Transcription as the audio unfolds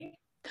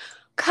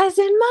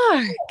Cousin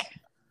Mark,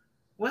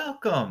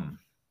 Welcome.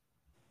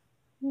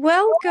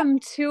 welcome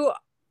to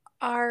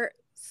our.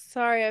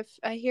 Sorry,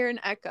 I hear an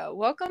echo.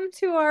 Welcome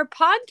to our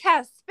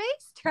podcast,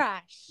 Space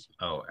Trash.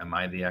 Oh, am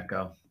I the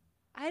echo?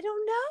 I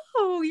don't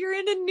know. You're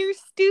in a new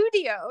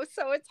studio,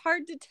 so it's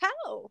hard to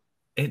tell.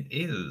 It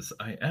is.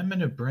 I am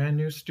in a brand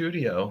new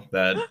studio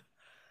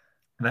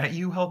that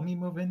you helped me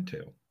move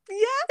into.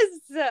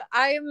 Yes,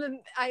 I am.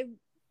 I.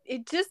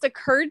 It just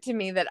occurred to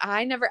me that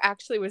I never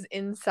actually was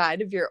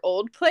inside of your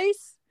old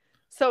place.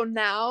 So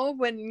now,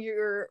 when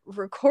you're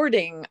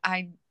recording,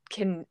 I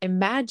can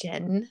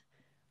imagine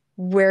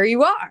where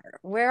you are.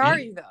 Where are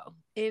Yeah, you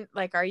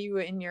though? Are you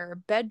in your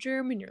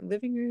bedroom, in your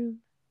living room?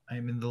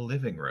 I'm in the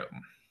living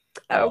room.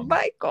 Oh Um,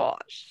 my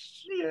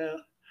gosh.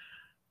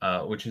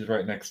 yeah, which is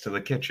right next to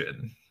the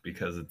kitchen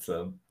because it's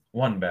a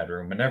one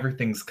bedroom and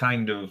everything's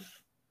kind of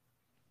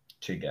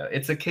together.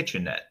 It's a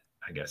kitchenette,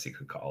 I guess you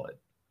could call it.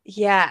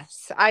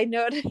 Yes, I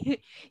know.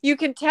 You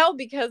can tell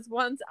because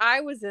once I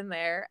was in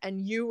there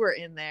and you were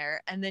in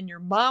there and then your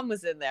mom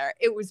was in there,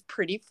 it was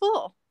pretty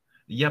full.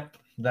 Yep,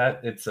 that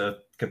it's a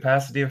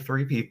capacity of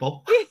 3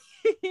 people.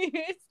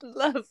 It's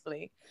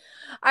lovely.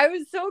 I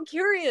was so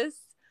curious.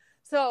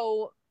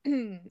 So,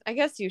 I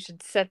guess you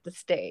should set the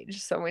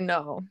stage so we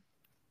know.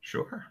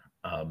 Sure.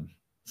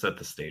 Set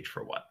the stage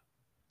for what?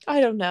 I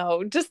don't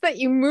know. Just that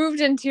you moved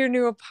into your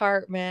new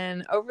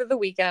apartment over the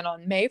weekend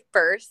on May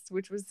 1st,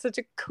 which was such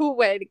a cool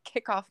way to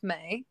kick off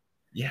May.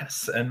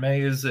 Yes, and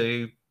May is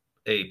a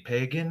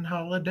pagan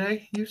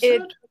holiday, you It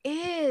said?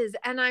 is,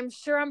 and I'm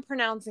sure I'm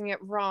pronouncing it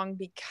wrong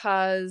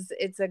because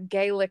it's a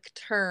Gaelic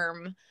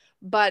term,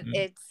 but Hmm.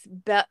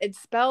 it's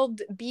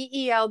spelled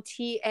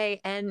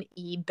Beltane,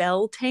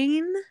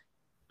 Beltane.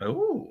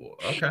 Oh,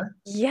 okay.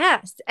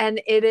 Yes,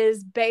 and it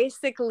is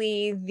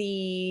basically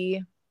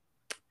the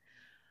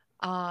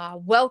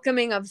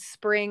welcoming of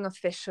spring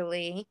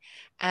officially,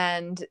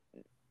 and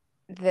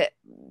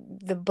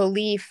the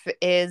belief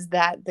is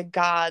that the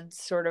god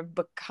sort of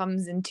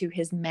becomes into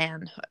his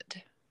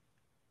manhood.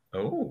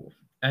 Oh,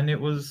 and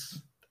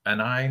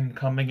I'm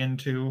coming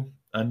into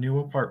a new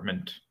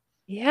apartment.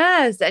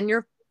 Yes, and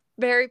your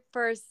very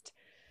first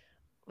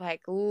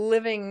like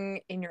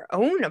living in your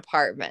own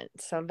apartment.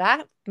 So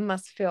that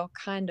must feel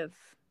kind of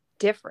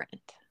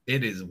different.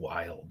 It is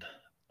wild.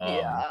 Um,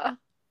 Yeah.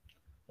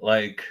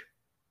 like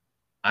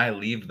I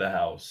leave the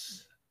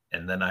house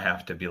and then I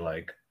have to be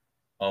like,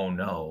 "Oh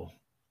no,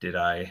 did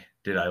I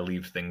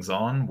leave things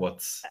on?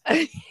 What's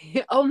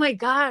Oh my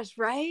gosh,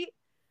 right?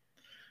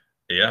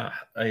 Yeah,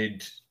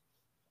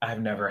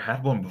 I've never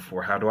had one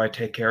before. How do I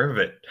take care of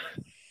it?"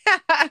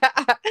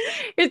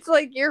 It's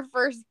like your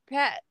first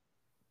pet.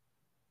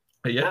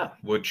 Yeah,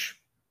 which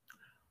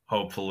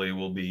hopefully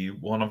will be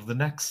one of the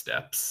next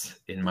steps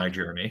in my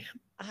journey.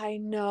 I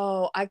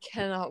know. I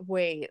cannot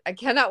wait. I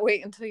cannot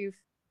wait until you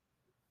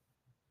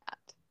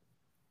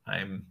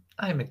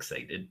I'm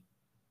excited.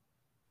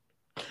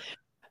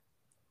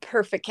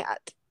 perfect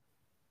cat.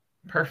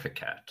 Perfect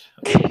cat.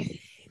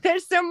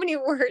 There's so many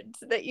words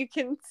that you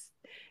can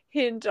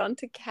hinge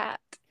onto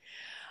cat.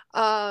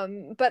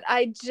 But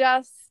I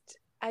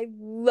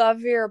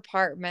love your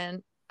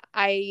apartment.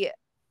 I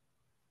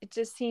It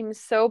just seems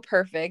so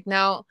perfect.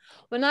 Now,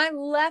 when I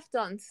left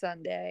on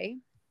Sunday,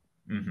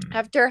 Hmm.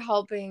 after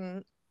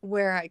helping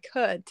where I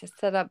could to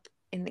set up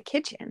in the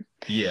kitchen,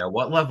 Yeah,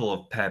 what level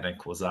of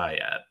panic was I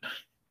at?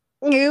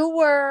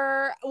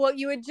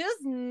 you had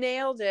just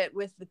nailed it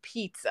with the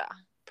pizza,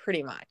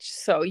 pretty much.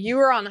 So you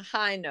were on a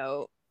high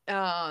note.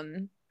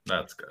 Um,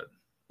 That's good.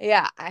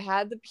 Yeah, I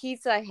had the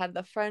pizza, I had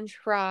the French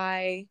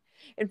fry.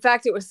 In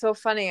fact, it was so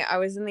funny. I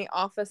was in the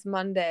office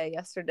Monday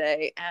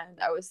yesterday and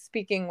I was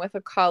speaking with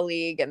a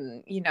colleague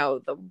and,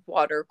 the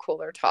water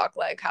cooler talk,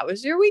 like, how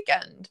was your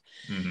weekend?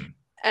 Hmm.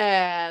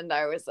 And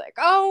I was like,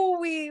 oh,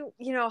 we,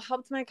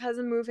 helped my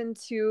cousin move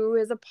into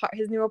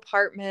his new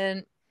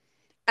apartment.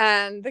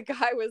 And the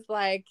guy was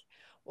like,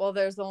 well,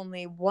 there's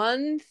only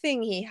one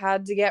thing he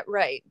had to get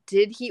right.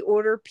 Did he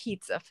order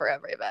pizza for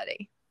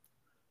everybody?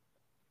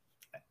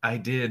 I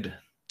did.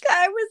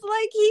 I was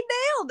like, he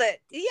nailed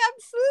it. He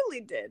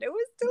absolutely did. It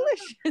was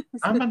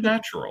I'm a delicious.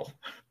 natural.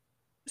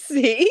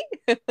 See?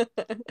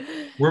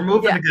 We're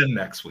moving Yeah. again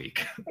next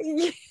week.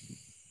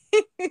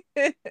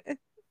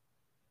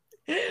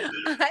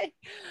 I,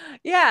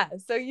 yeah,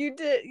 so you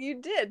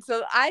did.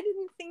 So I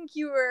didn't think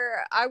you were,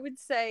 I would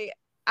say,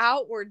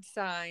 outward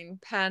sign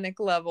panic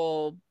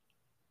level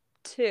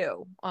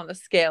 2 on a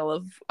scale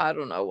of, I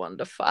don't know, 1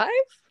 to 5.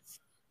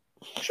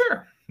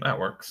 Sure, that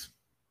works.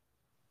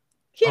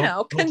 You I'll know,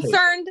 I'll take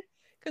it.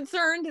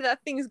 concerned that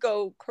things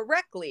go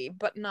correctly,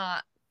 but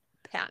not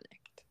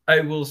panicked. I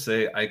will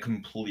say I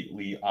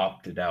completely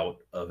opted out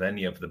of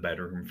any of the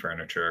bedroom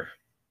furniture.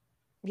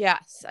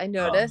 Yes, I Um,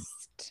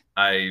 noticed.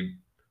 I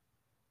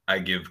I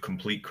give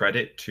complete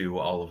credit to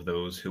all of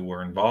those who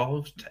were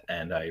involved,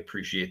 and I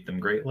appreciate them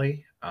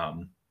greatly.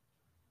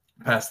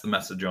 Pass the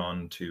message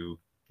on to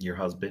your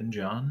husband,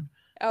 John,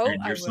 Oh,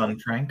 and I your will. son,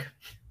 Frank.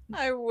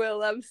 I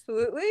will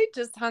absolutely.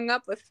 Just hung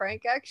up with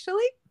Frank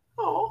actually.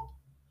 Oh,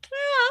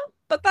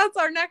 Yeah. But that's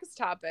our next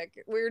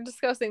topic. We're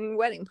discussing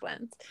wedding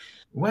plans.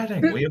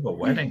 Wedding. We have a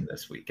wedding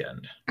this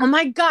weekend. Oh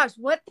my gosh,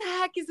 what the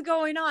heck is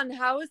going on?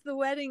 How is the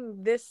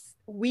wedding this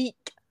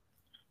week?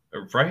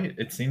 Right?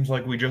 It seems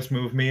like we just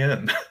moved me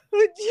in.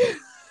 Would you,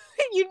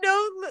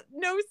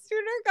 no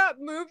sooner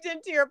got moved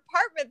into your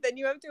apartment than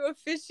you have to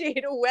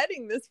officiate a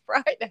wedding this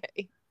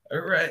Friday.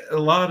 Right. A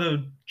lot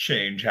of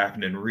change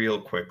happening real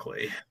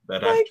quickly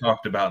that I've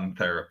talked about in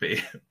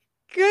therapy.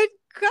 Good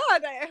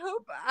God, I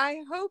hope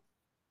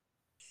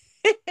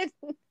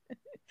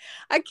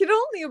I can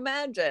only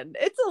imagine.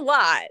 It's a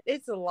lot.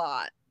 It's a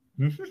lot.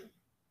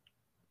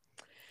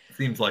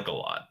 Seems like a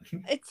lot.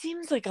 It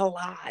seems like a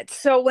lot.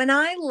 So when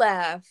I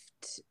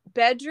left,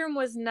 bedroom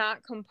was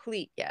not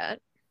complete yet.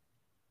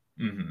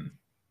 Mm-hmm.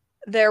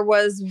 There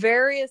was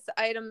various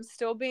items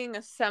still being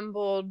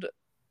assembled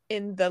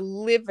in the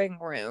living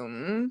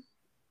room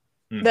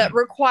that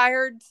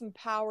required some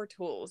power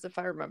tools, if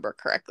I remember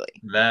correctly.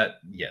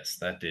 Yes,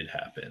 that did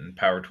happen.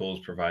 Power tools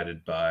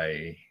provided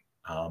by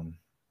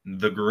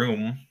the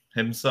groom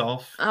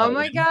himself. Oh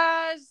my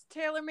gosh,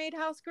 tailor-made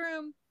house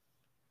groom.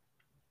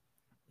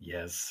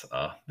 Yes,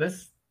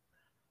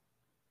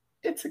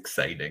 it's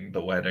exciting,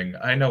 the wedding.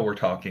 I know we're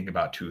talking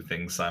about two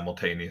things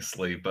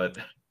simultaneously, but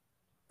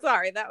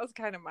sorry, that was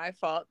kind of my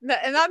fault.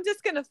 And I'm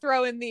just going to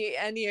throw in the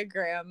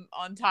Enneagram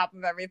on top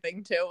of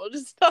everything too. We'll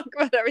just talk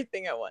about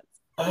everything at once.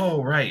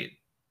 Oh, right.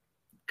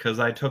 Because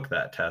I took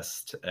that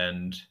test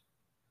and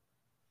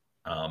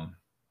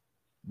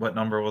what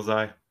number was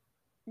I?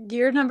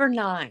 You're number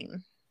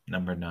 9.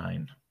 Number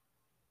 9.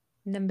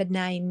 Number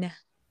 9.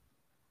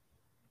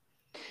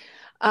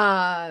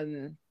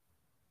 But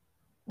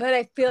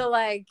I feel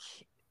like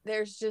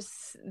there's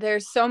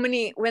so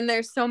many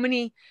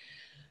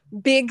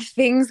big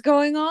things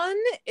going on,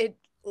 it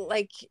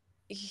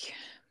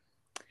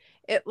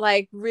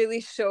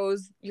really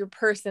shows your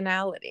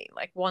personality.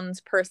 Like one's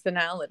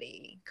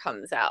personality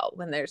comes out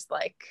when there's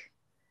like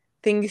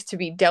things to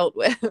be dealt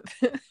with.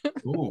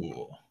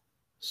 Ooh.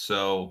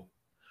 So,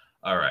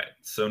 all right.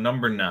 So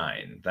number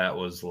 9, that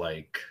was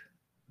like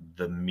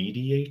the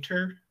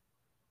mediator.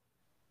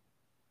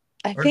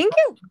 I think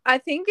it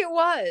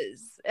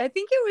was. I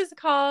think it was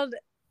called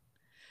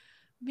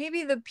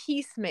maybe the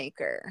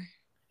peacemaker.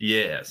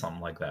 Yeah,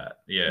 something like that.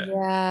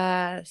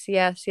 Yeah.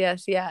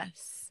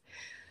 Yes.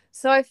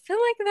 So I feel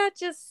like that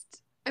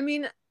just, I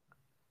mean,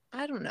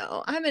 I don't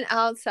know. I'm an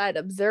outside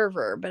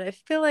observer, but I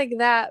feel like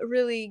that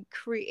really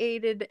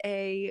created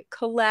a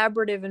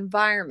collaborative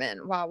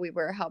environment while we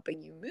were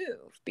helping you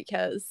move,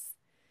 because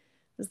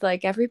it was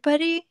like,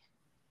 everybody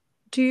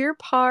do your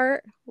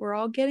part. We're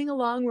all getting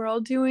along. We're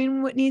all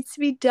doing what needs to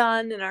be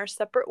done in our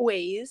separate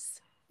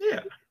ways.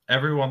 Yeah.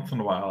 Every once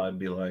in a while, I'd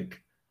be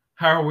like,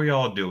 how are we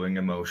all doing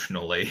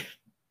emotionally?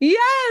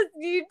 Yes,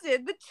 you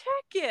did the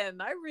check-in.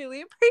 I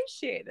really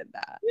appreciated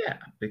that. Yeah,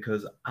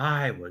 because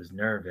I was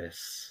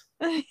nervous.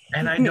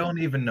 And I don't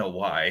even know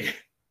why.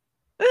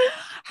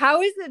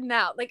 How is it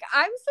now? Like,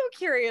 I'm so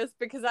curious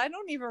because I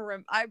don't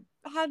even I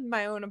had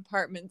my own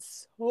apartment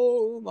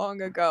so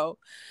long ago.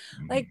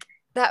 Like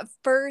that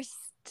first,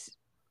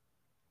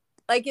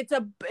 like it's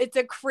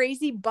a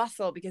crazy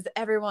bustle because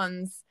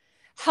everyone's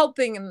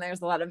helping and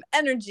there's a lot of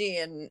energy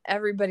and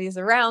everybody's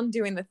around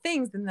doing the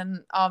things, and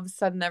then all of a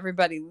sudden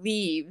everybody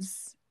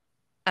leaves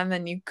and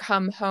then you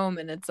come home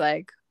and it's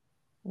like,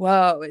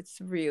 whoa,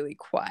 it's really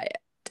quiet.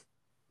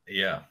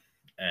 Yeah.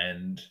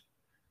 And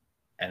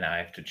I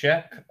have to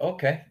check,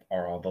 okay,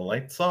 are all the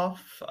lights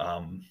off?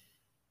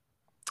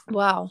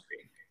 Wow.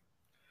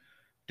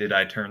 Did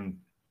I turn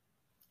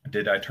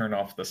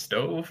off the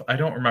stove? I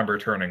don't remember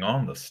turning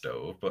on the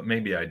stove, but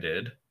maybe I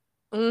did.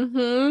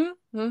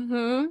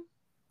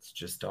 It's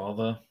just all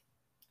the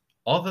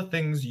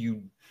things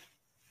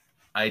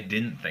I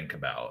didn't think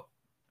about.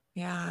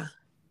 Yeah.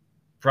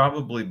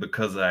 Probably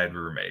because I had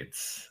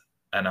roommates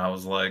and I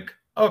was like,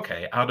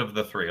 okay, out of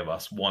the 3 of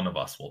us, one of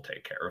us will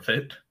take care of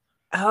it.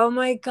 Oh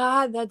my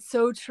God, that's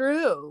so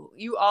true.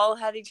 You all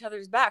had each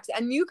other's backs,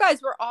 and you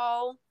guys were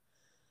all,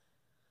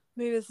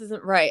 maybe this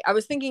isn't right. I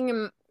was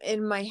thinking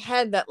in my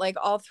head that like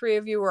all 3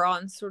 of you were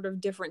on sort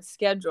of different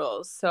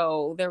schedules,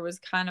 so there was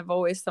kind of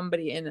always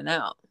somebody in and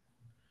out.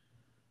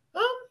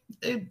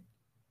 It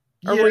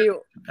Or were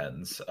you?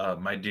 Depends.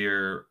 My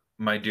dear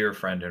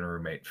friend and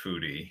roommate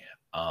Foodie,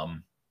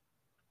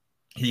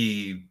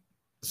 he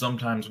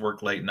sometimes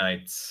worked late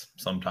nights,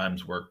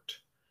 sometimes worked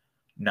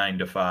 9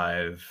 to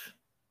 5.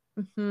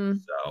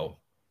 So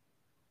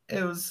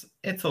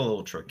it's a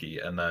little tricky.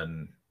 And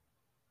then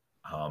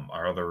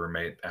our other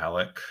roommate,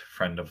 Alec,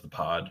 friend of the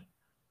pod.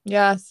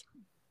 Yes.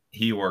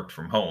 He worked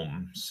from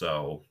home,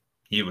 so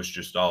he was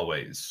just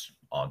always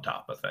on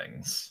top of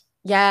things.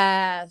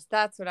 Yes,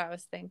 that's what I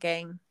was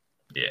thinking.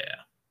 Yeah.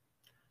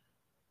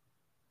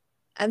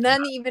 And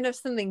then even if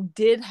something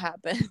did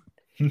happen,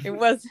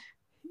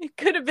 it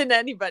could have been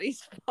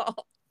anybody's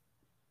fault.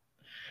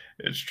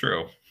 It's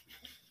true.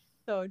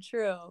 So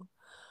true.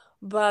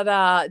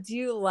 But do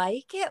you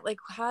like it? Like,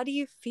 how do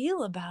you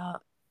feel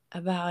about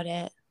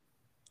it?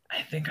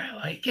 I think I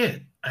like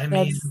it. I That's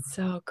mean,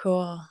 so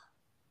cool.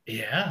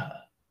 yeah.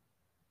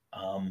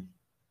 Um,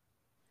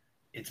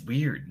 it's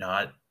weird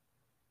not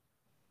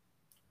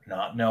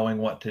knowing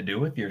what to do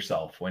with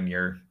yourself when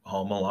you're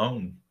home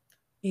alone.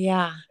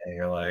 Yeah. And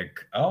you're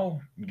like,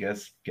 oh,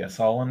 guess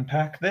I'll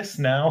unpack this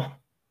now.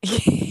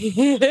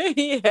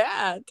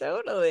 Yeah,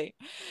 totally.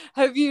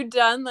 Have you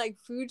done like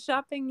food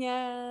shopping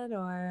yet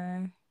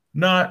or?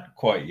 Not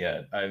quite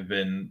yet. I've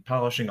been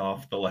polishing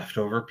off the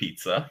leftover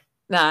pizza.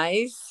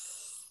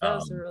 Nice. That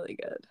was Um, really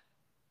good.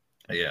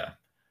 yeah.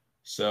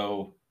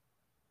 So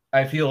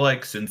I feel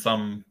like since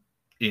I'm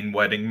in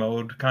wedding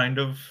mode, kind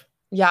of,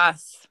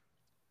 Yes.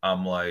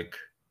 I'm like,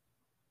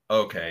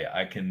 okay,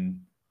 I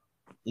can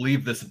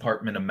leave this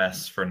apartment a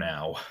mess for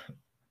now.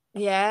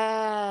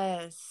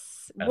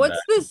 Yes. And then,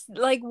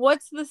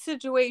 What's the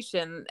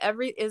situation?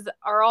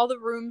 Are all the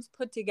rooms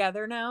put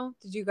together now?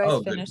 Did you guys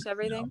oh finish goodness, no,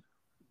 everything?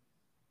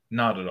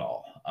 not at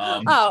all.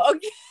 Oh,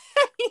 okay.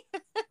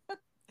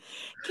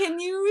 Can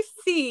you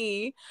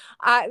see?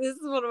 This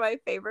is one of my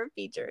favorite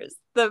features,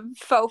 the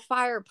faux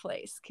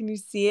fireplace. Can you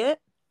see it?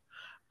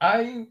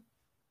 I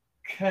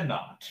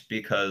cannot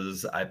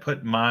because I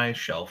put my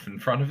shelf in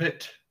front of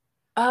it.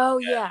 Oh,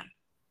 yeah.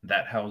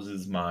 That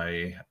houses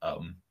my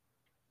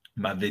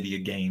video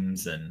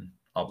games and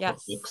I'll put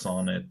books Yes.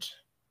 on it.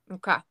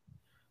 Okay.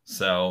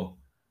 So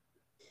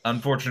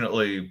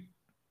unfortunately,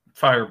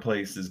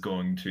 fireplace is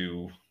going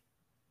to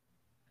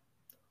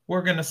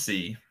we're gonna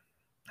see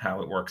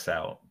how it works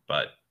out,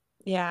 but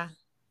Yeah.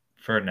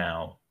 for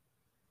now,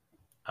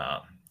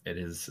 um, it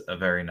is a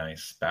very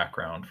nice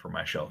background for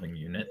my shelving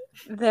unit.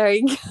 There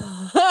you go.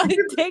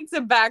 It takes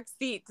a back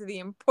seat to the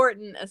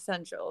important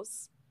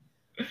essentials.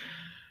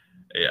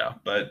 Yeah,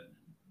 but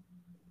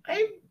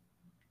I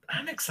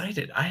I'm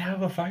excited. I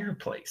have a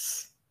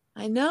fireplace.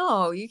 I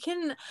know.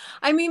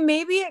 I mean,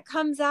 maybe it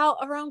comes out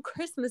around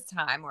Christmas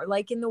time or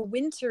like in the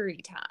wintry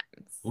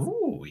times.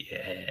 Ooh,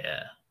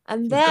 yeah.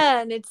 And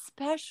then it's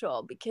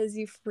special because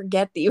you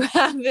forget that you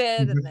have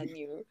it and then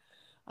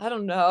I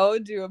don't know,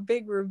 do a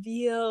big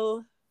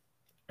reveal.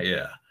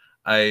 Yeah.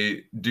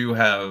 I do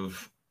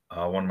have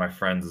one of my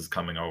friends is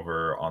coming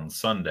over on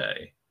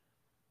Sunday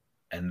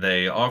and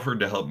they offered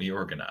to help me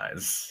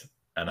organize.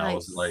 And I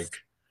was Nice. like,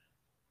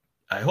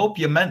 I hope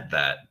you meant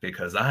that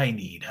because I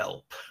need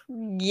help.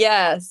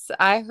 Yes,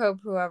 I hope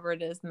whoever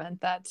it is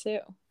meant that too.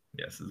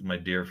 Yes, this is my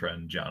dear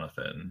friend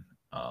Jonathan.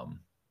 Um,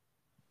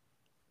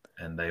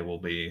 and they will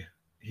be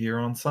here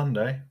on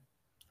Sunday.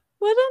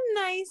 What a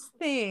nice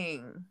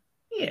thing.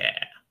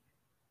 Yeah.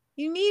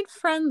 You need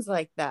friends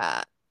like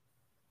that.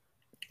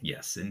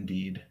 Yes,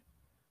 indeed.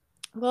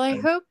 Well, I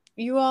And hope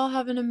you all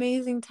have an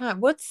amazing time.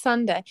 What's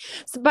Sunday?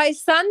 So by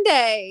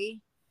Sunday,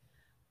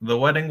 the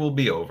wedding will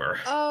be over.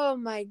 oh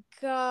my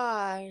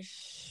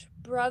gosh.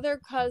 Brother,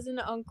 cousin,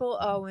 Uncle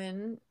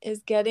Owen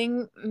is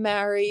getting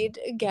married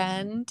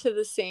again to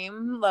the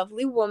same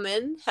lovely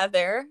woman,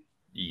 Heather.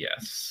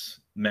 Yes.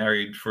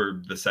 Married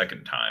for the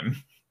second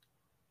time.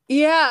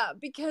 Yeah,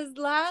 because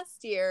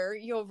last year,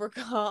 you'll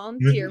recall,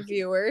 dear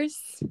viewers,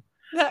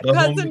 that The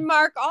cousin home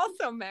Mark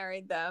also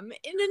married them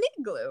in an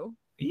igloo.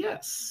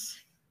 yes.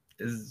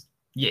 Is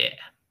yeah.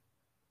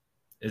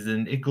 Is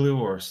an igloo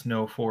or a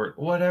snow fort,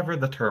 whatever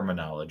the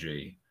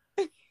terminology.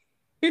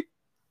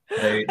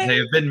 They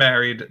have been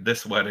married.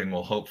 This wedding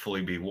will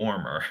hopefully be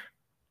warmer.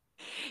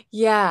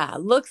 Yeah,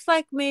 looks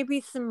like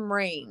maybe some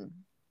rain.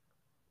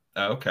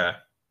 Okay.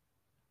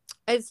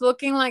 It's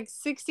looking like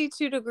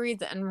 62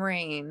 degrees and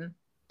rain.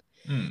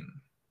 Hmm.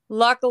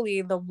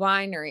 Luckily, the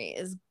winery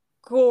is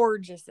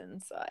gorgeous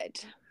inside.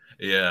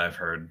 Yeah, I've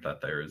heard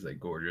that there is a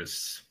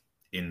gorgeous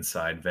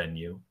inside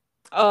venue.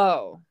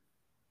 Oh,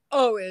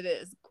 oh, it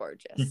is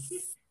gorgeous.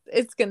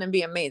 It's going to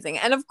be amazing.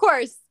 And of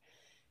course,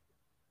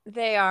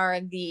 they are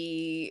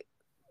the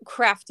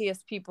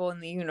craftiest people in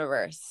the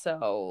universe.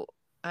 So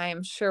I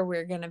am sure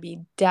we're going to be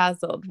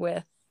dazzled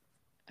with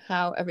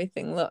how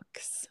everything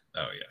looks.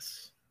 Oh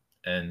yes.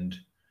 And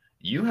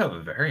you have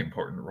a very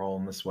important role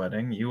in this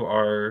wedding. You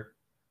are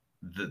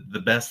the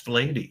best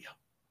lady.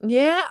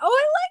 Yeah. Oh,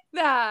 I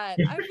like that.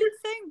 I've been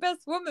saying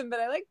best woman, but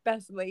I like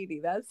best lady.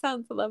 That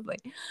sounds lovely.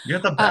 You're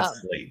the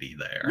best lady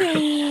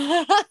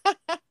there.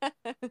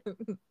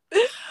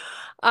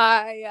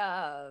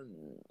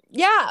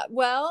 Yeah,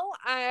 well,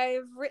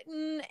 I've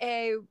written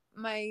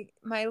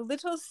my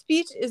little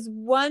speech is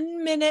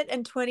 1 minute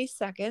and 20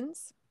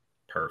 seconds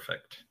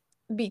Perfect.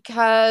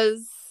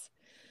 because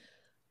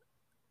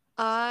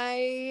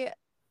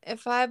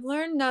if I've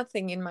learned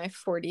nothing in my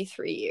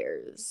 43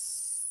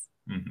 years,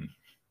 Hmm.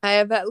 I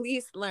have at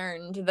least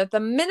learned that the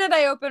minute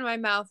I open my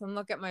mouth and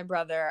look at my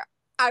brother,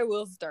 I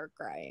will start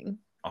crying.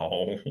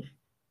 Oh.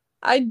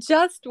 I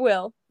just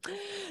will.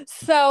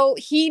 So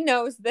he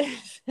knows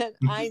this, and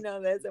I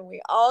know this, and we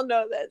all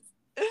know this.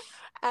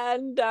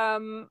 And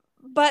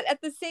but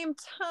at the same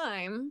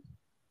time,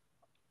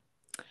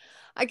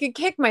 I could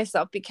kick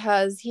myself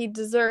because he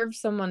deserves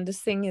someone to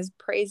sing his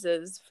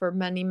praises for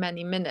many,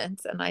 many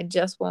minutes, and I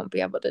just won't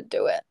be able to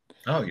do it.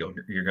 Oh,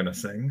 you're gonna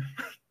sing?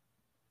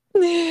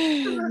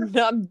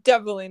 No, I'm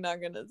definitely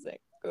not gonna sing.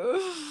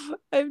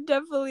 I'm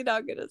definitely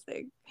not gonna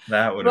sing.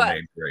 That would have But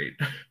made great.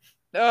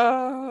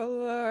 Oh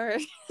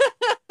Lord.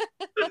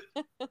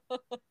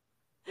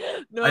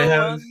 I No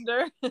have,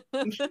 wonder.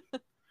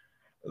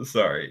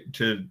 sorry,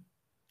 to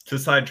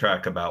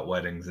sidetrack about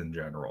weddings in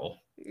general.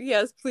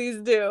 Yes,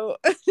 please do.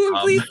 Um,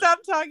 Please stop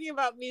talking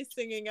about me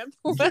singing at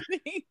the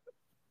wedding.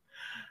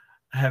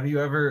 have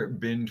you ever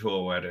been to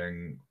a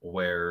wedding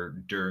where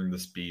during the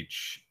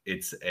speech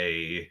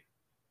they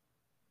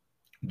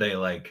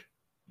like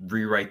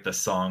rewrite the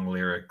song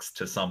lyrics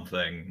to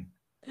something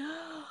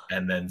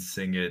and then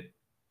sing it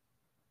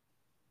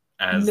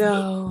as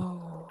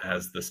No.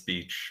 the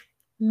speech?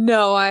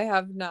 No, I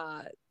have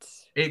not.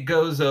 It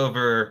goes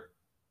over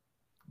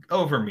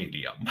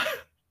medium.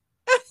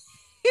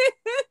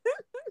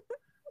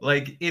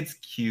 Like it's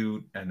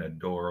cute and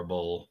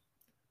adorable,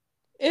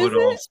 Is but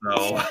it?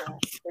 also Yeah.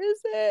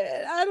 Is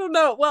it? I don't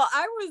know. Well,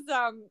 I was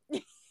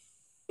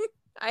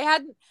I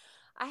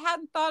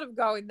hadn't thought of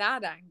going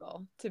that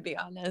angle, to be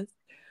honest.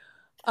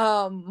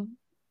 But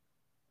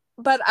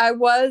I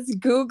was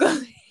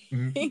Googling.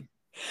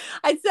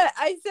 I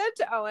said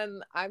to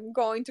Owen, I'm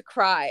going to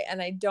cry,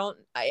 and I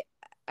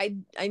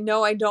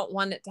know I don't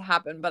want it to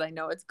happen, but I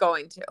know it's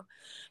going to.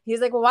 He's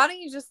like, well, why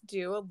don't you just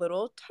do a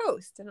little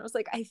toast? And I was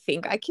like, I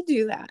think I could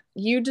do that.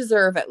 You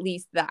deserve at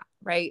least that,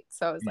 right?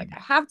 So I was like, I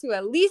have to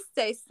at least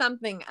say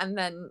something and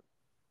then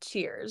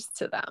cheers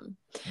to them.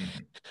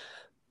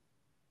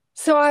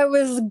 So I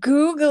was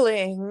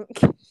Googling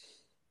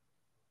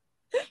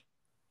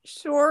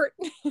short.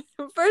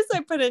 First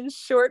I put in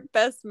short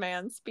best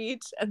man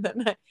speech, and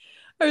then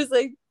I was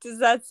like, does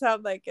that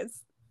sound like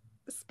it's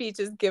speech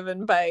is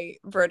given by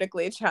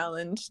vertically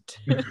challenged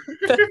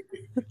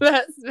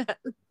best men?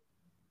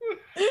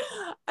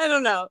 I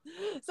don't know.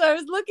 So I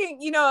was looking,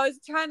 I was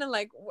trying to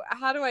like,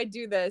 how do I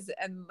do this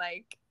and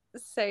like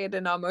say it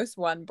in almost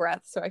one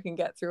breath so I can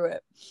get through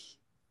it.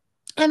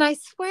 And I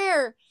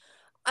swear,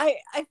 I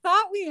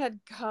thought we had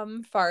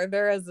come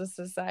farther as a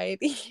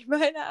society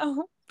by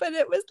now, but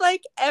it was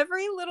like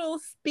every little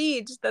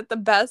speech that the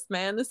best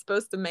man is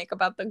supposed to make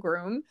about the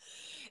groom,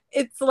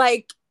 it's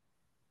like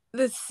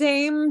the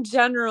same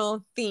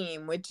general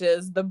theme, which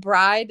is the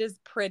bride is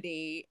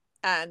pretty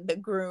and the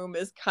groom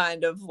is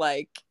kind of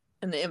like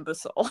an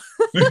imbecile.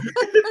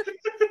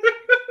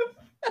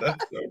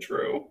 that's so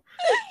true.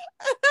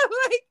 I'm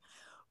like,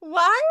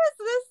 why is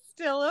this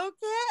still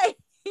okay?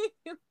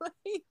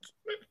 Like,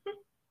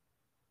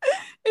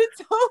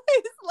 it's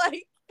always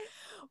like,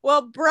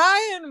 well,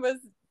 Brian was,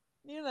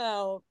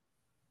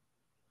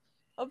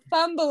 a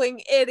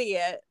fumbling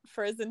idiot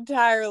for his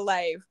entire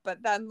life,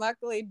 but then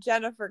luckily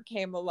Jennifer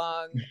came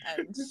along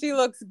and she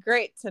looks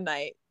great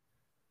tonight.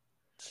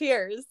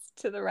 Cheers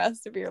to the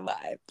rest of your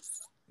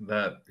lives.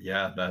 That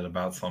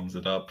about sums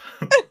it up.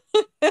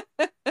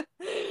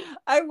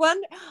 I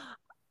wonder.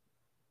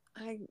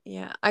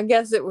 I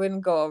guess it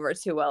wouldn't go over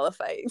too well if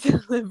I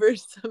delivered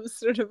some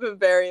sort of a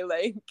very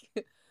like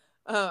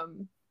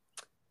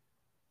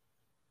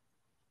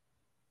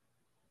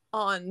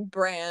on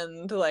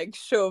brand, like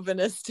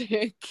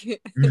chauvinistic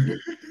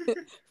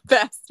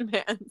best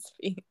man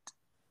speech.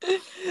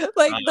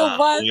 Like the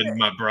one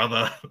my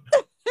brother.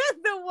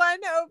 the one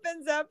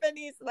opens up and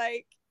he's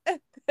like,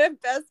 the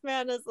best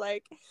man is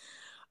like,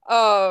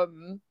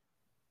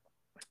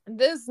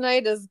 this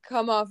night has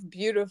come off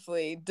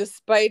beautifully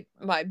despite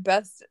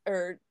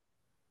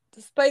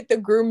despite the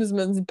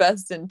groomsman's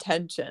best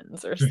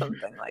intentions or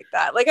something like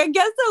that. Like, I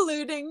guess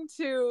alluding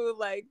to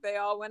like they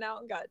all went out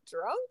and got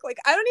drunk. Like,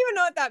 I don't even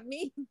know what that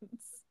means.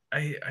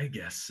 I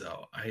guess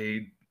so.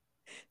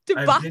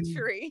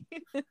 Debauchery.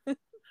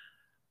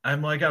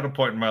 I'm like at a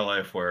point in my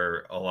life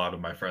where a lot of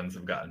my friends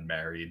have gotten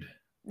married.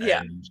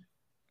 Yeah. And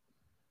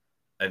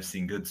I've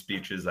seen good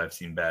speeches. I've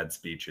seen bad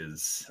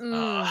speeches.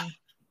 Can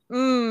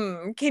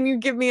you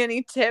give me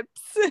any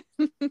tips?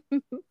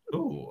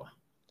 Ooh.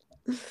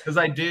 Because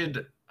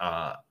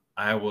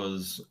I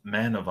was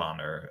man of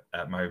honor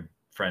at my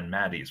friend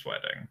Maddie's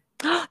wedding.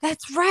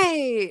 That's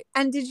right.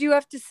 And did you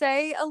have to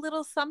say a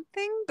little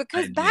something?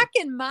 Because back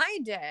in my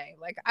day,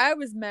 like I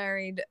was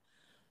married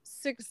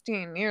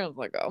 16 years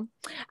ago,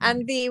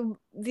 and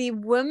the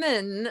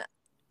women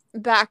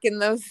back in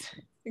those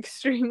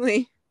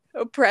extremely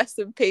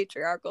oppressive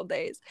patriarchal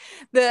days,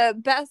 the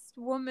best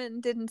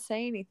woman didn't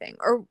say anything,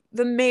 or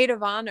the maid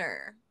of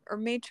honor or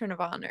matron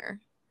of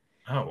honor.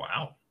 Oh,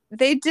 wow.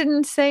 They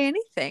didn't say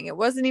anything. It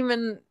wasn't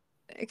even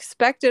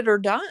expected or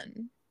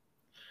done.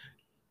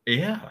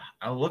 Yeah,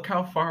 look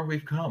how far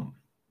we've come.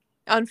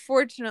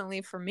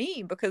 Unfortunately for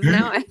me, because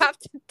now I have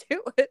to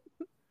do it.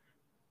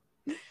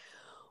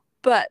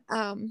 But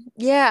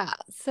yeah.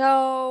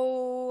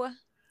 So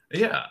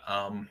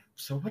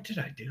what did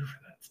I do for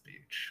that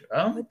speech?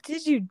 what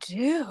did you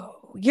do?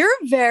 You're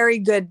a very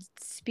good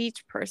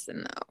speech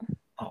person, though.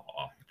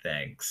 Oh,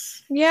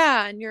 thanks.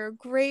 Yeah, and you're a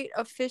great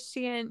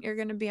officiant. You're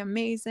gonna be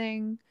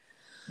amazing.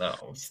 No,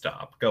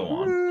 stop. Go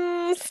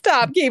on.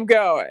 Stop. Keep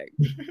going.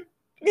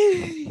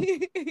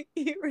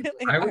 You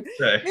really I are. would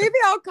say. Maybe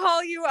I'll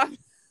call you up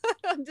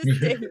on the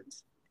stage.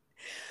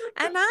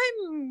 And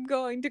I'm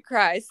going to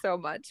cry so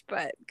much,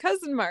 but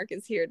Cousin Mark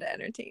is here to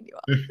entertain you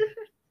all.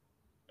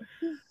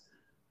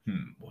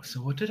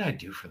 So what did I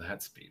do for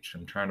that speech?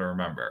 I'm trying to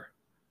remember.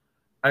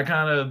 I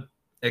kind of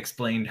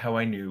explained how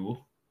I knew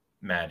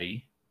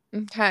Maddie,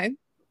 Okay.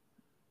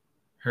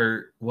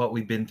 what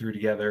we've been through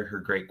together, her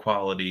great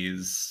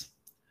qualities,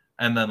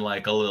 and then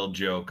like a little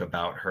joke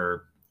about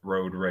her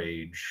road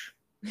rage.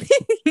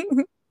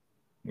 We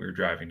were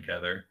driving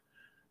together.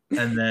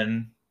 And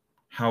then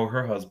how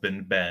her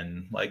husband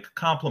Ben like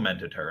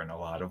complimented her in a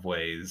lot of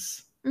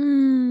ways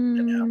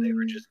and how they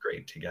were Mm. just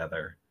great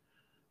together.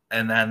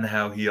 And then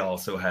how he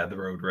also had the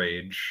road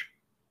rage.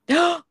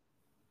 No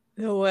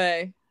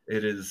way.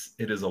 It is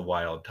a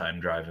wild time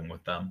driving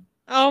with them.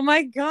 Oh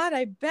my God,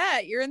 I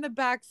bet. You're in the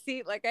back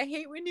seat. Like, I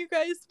hate when you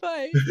guys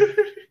fight.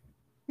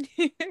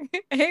 I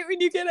hate when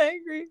you get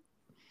angry.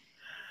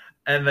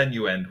 And then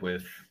you end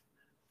with,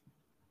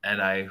 and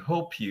I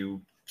hope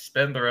you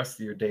spend the rest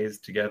of your days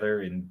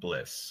together in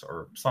bliss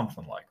or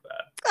something like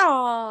that.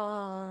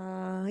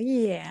 Oh,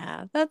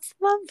 yeah, that's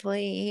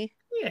lovely.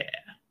 Yeah.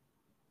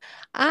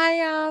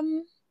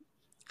 I'm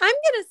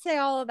gonna say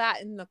all of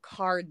that in the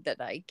card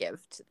that I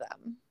give to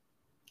them.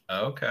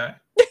 Okay.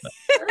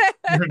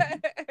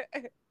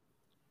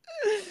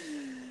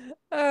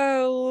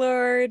 Oh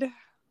Lord.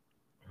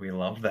 We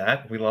love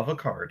that. We love a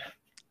card.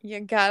 You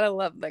gotta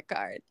love the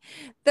card.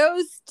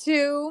 Those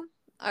two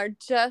are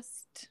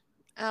just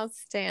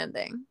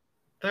outstanding.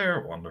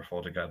 They're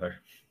wonderful together.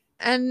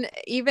 And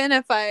even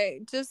if I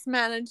just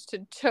manage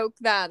to choke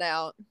that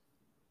out,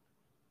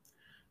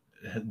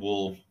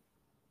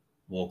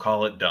 We'll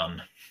call it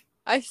done.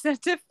 I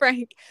said to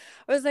Frank,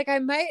 I was like, I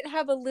might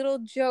have a little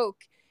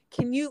joke.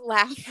 Can you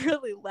laugh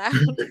really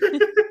loud?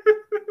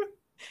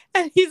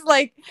 And he's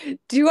like,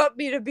 do you want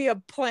me to be a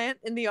plant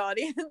in the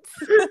audience?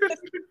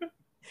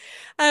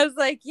 I was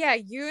like, yeah,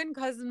 you and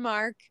cousin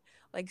Mark,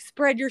 like,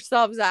 spread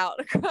yourselves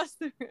out across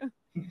the room.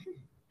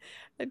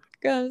 And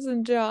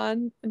cousin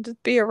John, and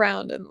just be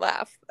around and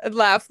laugh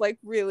like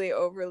really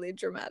overly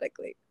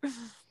dramatically.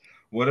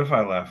 What if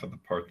I laugh at the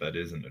part that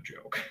isn't a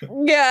joke?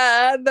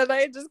 Yeah, then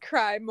I just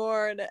cry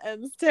more and it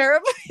ends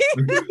terribly.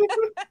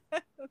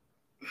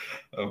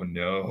 Oh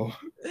no.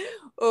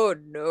 Oh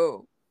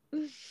no.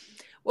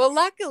 Well,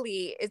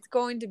 luckily, it's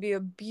going to be a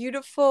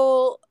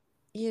beautiful,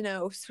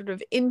 sort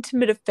of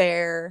intimate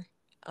affair,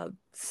 a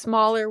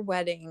smaller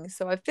wedding.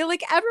 So I feel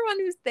like everyone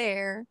who's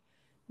there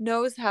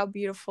knows how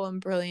beautiful and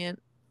brilliant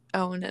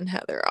Owen and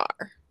Heather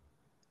are.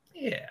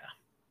 Yeah.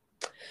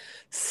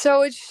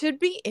 So it should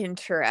be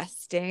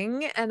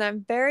interesting, and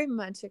I'm very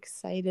much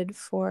excited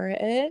for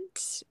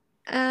it.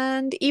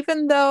 And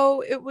even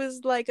though it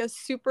was like a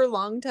super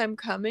long time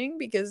coming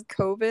because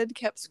COVID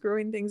kept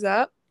screwing things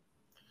up,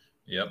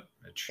 Yep,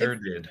 it sure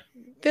did.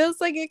 feels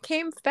like it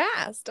came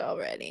fast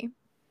already.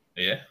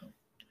 Yeah.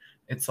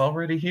 It's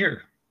already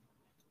here.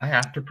 I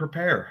have to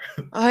prepare.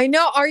 I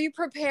know. Are you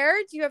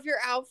prepared? Do you have your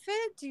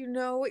outfit? Do you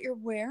know what you're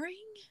wearing?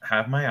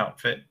 Have my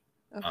outfit.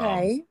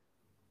 Okay.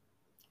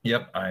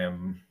 Yep, I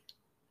am.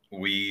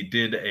 We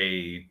did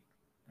a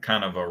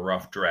kind of a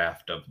rough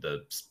draft of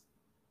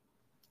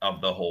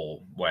the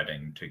whole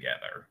wedding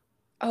together.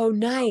 Oh,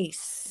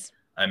 nice.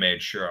 I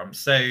made sure I'm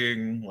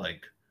saying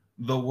like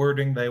the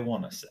wording they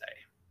want to say.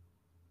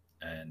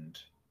 And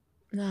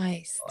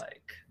Nice.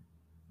 like,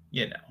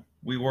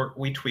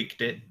 we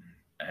tweaked it.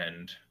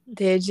 And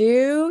did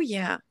you?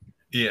 Yeah.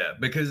 Yeah,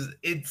 because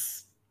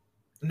it's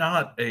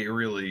not a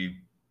really,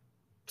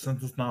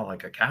 since it's not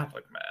like a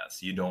Catholic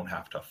mass, you don't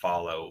have to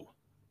follow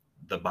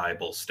the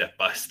Bible step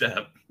by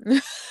step.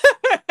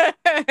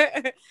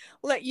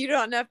 You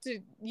don't have to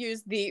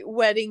use the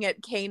wedding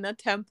at Cana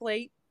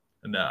template.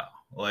 No,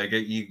 like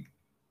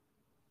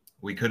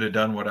we could have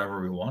done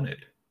whatever we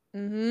wanted.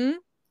 Mm-hmm.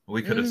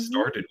 We could have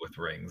started with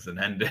rings and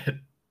ended.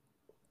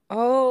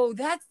 Oh,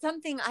 that's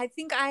something. I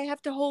think I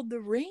have to hold the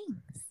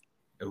rings.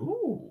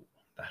 Ooh.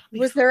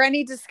 Was there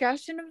any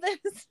discussion of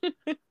this?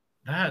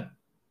 Yeah,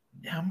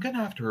 I'm gonna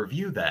have to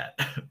review that.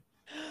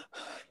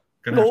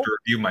 Gonna have to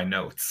review my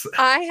notes.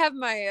 I have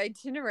my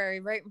itinerary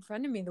right in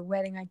front of me, the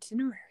wedding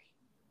itinerary.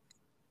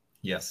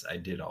 Yes, I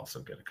did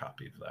also get a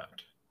copy of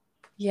that.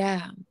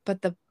 Yeah,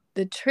 but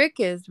the trick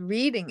is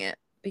reading it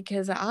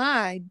because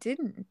I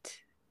didn't.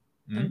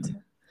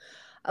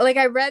 Like,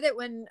 I read it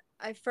when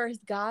I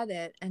first got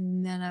it,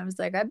 and then I was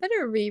like, I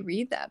better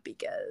reread that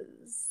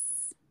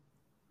because...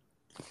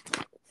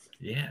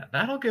 Yeah,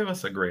 that'll give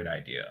us a great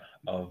idea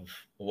of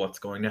what's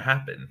going to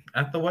happen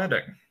at the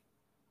wedding.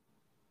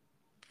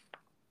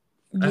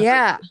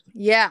 Yeah.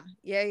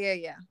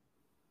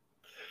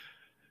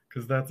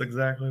 Because that's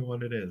exactly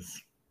what it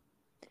is.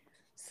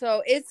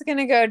 So it's going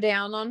to go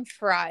down on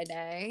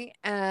Friday,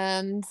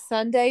 and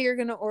Sunday you're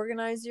going to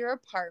organize your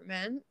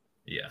apartment.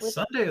 Yes,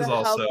 Sunday is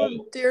also... help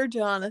of dear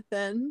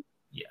Jonathan.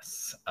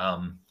 Yes.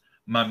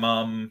 My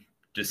mom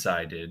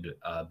decided,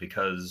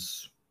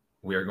 because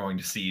we are going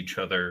to see each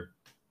other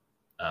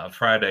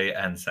Friday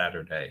and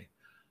Saturday,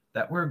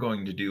 that we're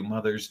going to do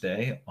Mother's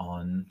Day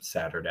on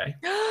Saturday.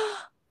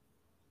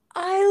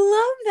 I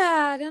love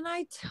that, and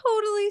I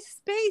totally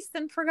spaced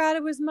and forgot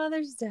it was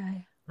Mother's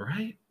Day.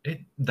 Right?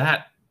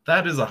 That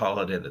is a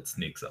holiday that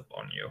sneaks up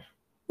on you.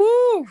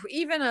 Woo!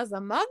 Even as a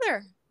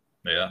mother.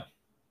 Yeah.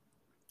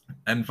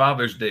 And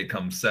Father's Day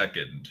comes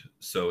second.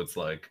 So it's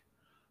like,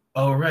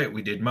 oh, right,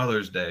 we did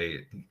Mother's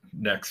Day.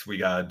 Next, we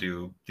got to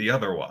do the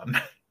other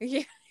one.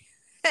 Yeah,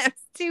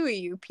 that's two of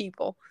you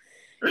people.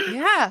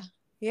 Yeah,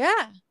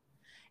 yeah.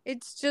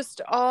 It's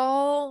just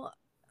all.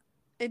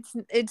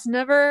 It's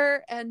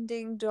never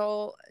ending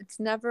dull. It's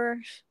never.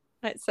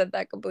 I said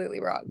that completely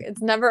wrong.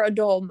 It's never a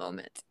dull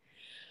moment.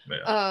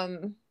 Yeah.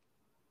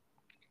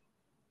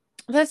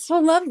 That's so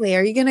lovely.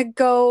 Are you gonna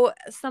go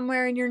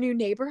somewhere in your new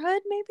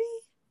neighborhood, maybe?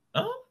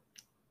 Oh,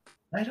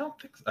 I don't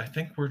think so. I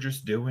think we're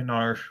just doing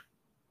our.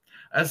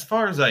 As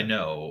far as I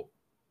know,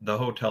 the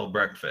hotel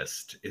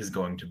breakfast is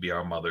going to be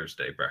our Mother's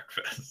Day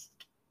breakfast.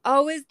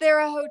 Oh, is there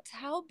a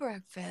hotel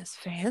breakfast?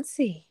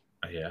 Fancy.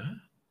 Yeah,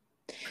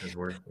 because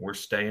we're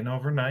staying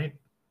overnight.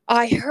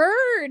 I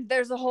heard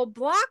there's a whole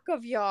block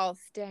of y'all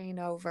staying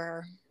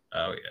over.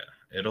 Oh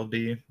yeah, it'll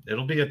be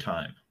a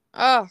time.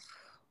 Oh,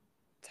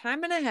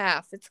 time and a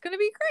half. It's gonna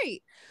be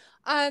great.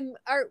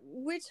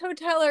 Which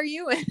hotel are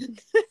you in?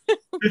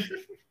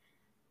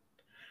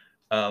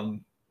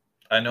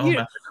 I know I'm You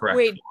at the correct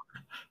wait. one.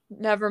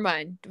 Never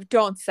mind.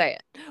 Don't say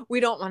it. We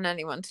don't want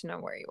anyone to know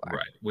where you are.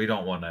 Right. We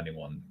don't want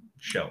anyone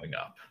showing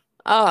up.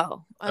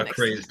 Oh, A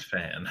crazed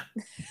fan.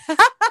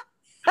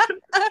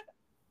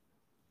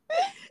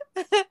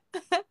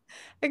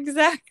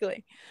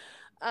 Exactly.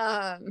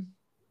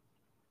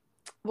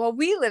 Well,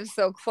 we live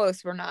so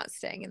close, we're not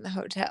staying in the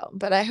hotel,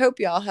 but I hope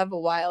y'all have a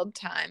wild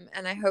time,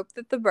 and I hope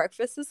that the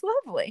breakfast is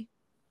lovely.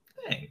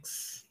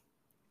 Thanks.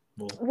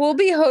 We'll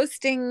be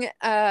hosting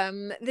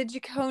the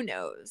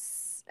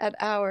Jaconos at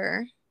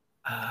our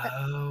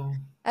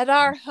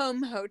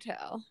home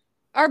hotel,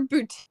 our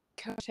boutique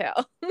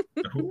hotel.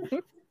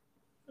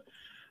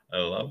 I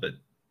love it.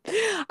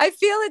 I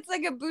feel it's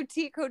like a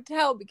boutique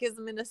hotel because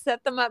I'm going to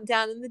set them up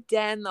down in the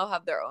den. They'll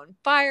have their own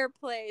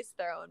fireplace,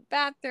 their own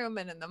bathroom.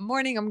 And in the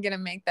morning, I'm going to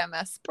make them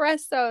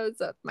espressos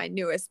with my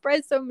new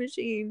espresso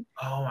machine.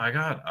 Oh my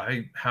God.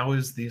 How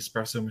is the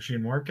espresso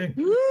machine working?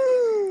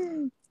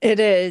 It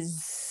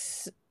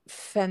is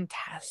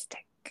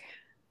fantastic.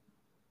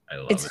 I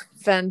love it. It's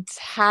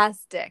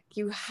fantastic.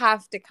 You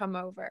have to come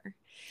over.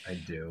 I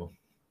do.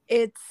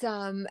 It's,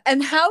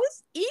 and how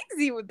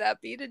easy would that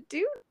be to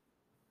do?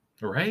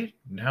 Right?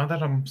 Now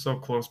that I'm so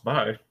close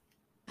by.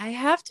 I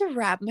have to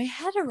wrap my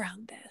head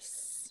around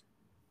this.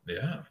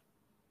 Yeah.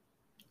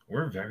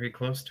 We're very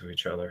close to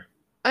each other.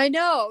 I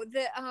know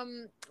that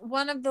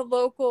one of the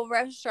local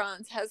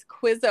restaurants has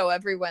Quizzo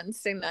every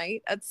Wednesday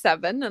night at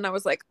 7, and I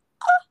was like,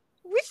 oh,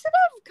 we should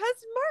have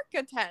cousin Mark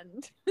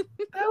attend.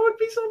 That would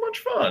be so much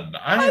fun.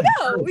 I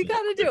know, we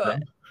gotta do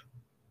it.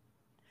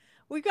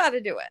 We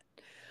gotta do it.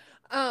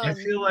 I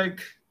feel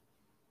like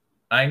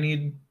I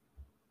need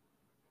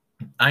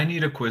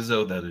a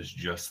Quizzo that is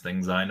just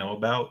things I know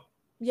about.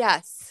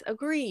 Yes,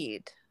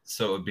 agreed.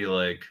 So it would be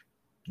like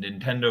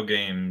Nintendo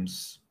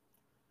games,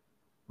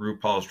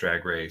 RuPaul's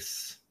Drag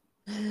Race.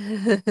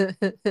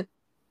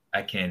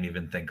 I can't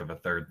even think of a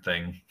third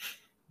thing.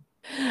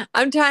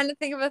 I'm trying to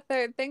think of a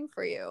third thing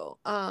for you.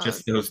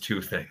 Just those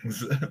two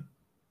things.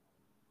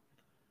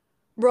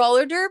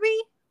 Roller derby?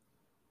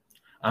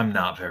 I'm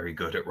not very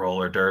good at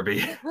roller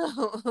derby.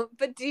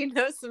 But do you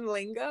know some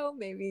lingo?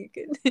 Maybe you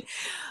could.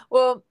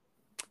 Well,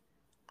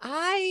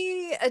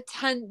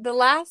 the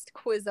last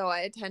Quizzo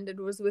I attended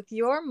was with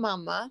your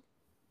mama.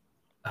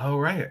 Oh,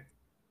 right.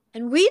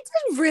 And we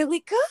did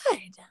really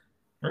good.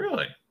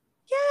 Really?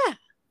 Yeah.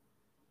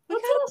 We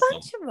got a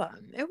bunch of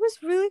them. It was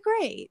really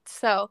great.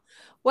 So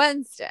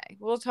Wednesday,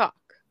 we'll talk.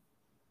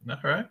 All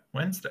right.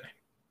 Wednesday.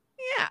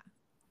 Yeah.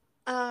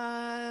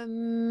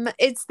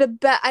 It's the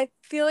best. I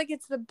feel like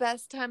it's the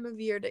best time of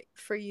year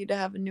for you to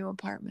have a new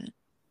apartment.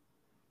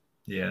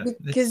 Yeah.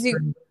 Because it's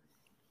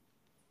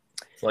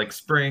like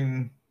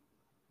spring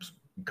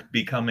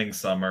becoming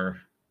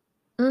summer.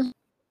 Mm-hmm.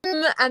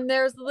 And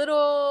there's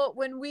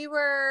when we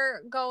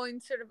were going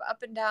sort of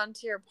up and down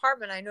to your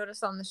apartment, I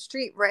noticed on the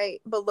street right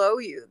below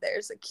you,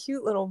 there's a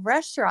cute little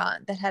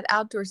restaurant that had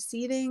outdoor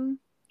seating.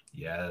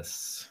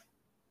 Yes.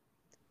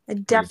 I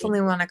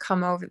definitely want to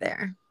come over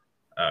there.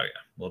 Oh,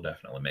 yeah. We'll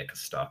definitely make a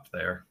stop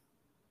there.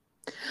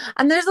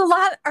 And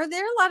are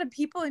there a lot of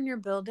people in your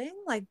building?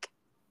 Like,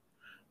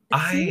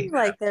 it seems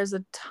like there's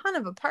a ton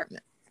of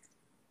apartments.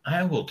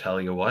 I will tell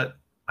you what,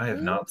 I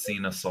have not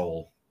seen a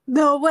soul.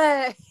 No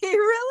way.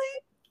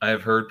 Really? I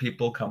have heard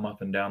people come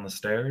up and down the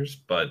stairs,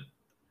 but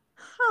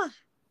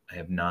I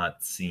have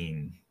not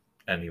seen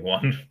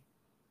anyone.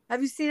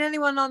 Have you seen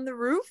anyone on the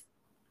roof?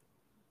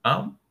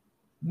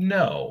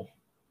 No.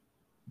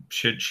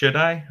 Should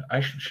I?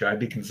 Should I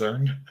be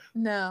concerned?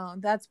 No,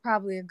 that's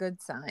probably a good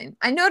sign.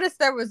 I noticed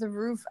there was a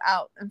roof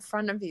out in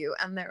front of you,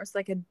 and there was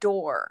like a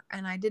door,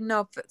 and I didn't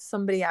know if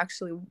somebody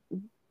actually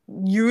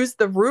used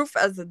the roof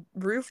as a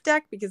roof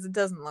deck because it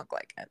doesn't look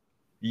like it.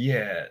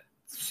 Yeah,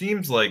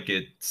 seems like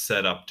it's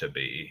set up to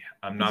be.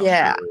 I'm not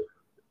sure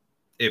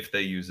if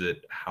they use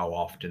it, how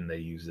often they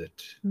use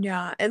it.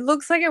 Yeah, it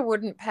looks like it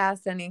wouldn't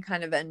pass any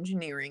kind of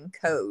engineering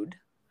code.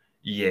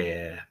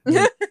 Yeah.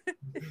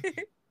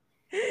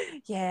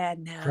 Yeah,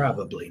 no.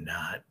 Probably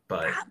not,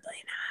 but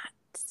probably not.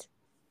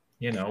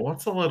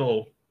 what's a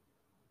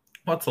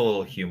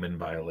little human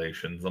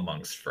violations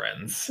amongst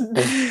friends?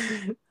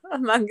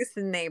 Amongst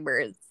the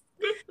neighbors.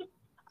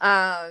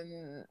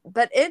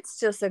 But it's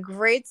just a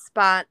great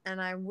spot,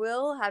 and I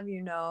will have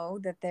you know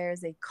that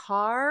there's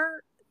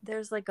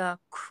like a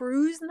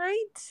cruise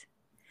night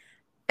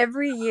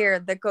every year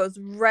that goes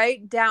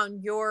right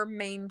down your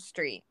main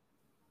street.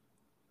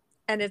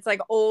 And it's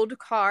like old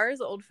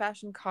cars,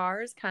 old-fashioned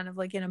cars, kind of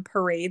like in a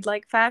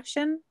parade-like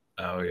fashion.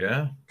 Oh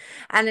yeah.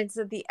 And it's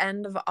at the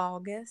end of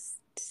August,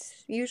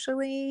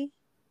 usually.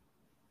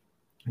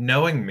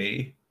 Knowing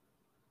me,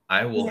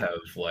 I will Yeah.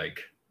 have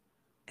like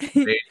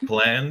made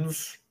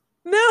plans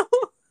No.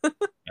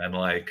 and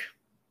like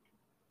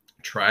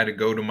try to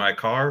go to my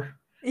car.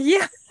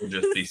 Yeah. Will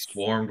just be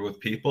swarmed with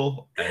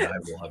people, and I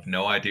will have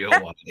no idea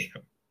why.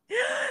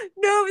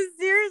 No,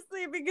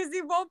 seriously, because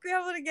you won't be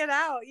able to get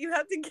out. You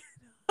have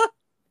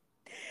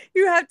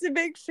to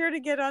make sure to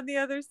get on the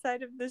other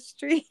side of the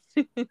street.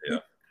 Yeah.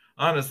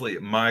 Honestly,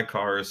 my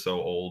car is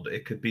so old,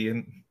 it could be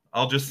in.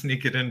 I'll just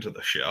sneak it into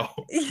the show.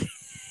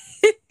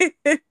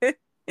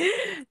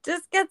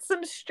 Just get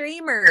some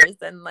streamers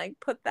and like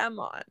put them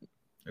on.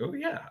 Oh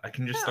yeah, I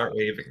can just Yeah. start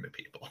waving to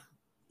people.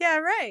 Yeah,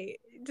 right.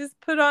 Just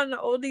put on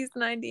Oldies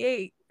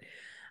 98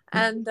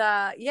 and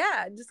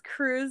yeah, just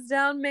cruise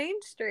down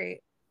Main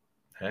Street.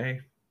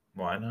 Hey,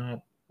 why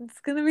not? It's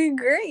gonna be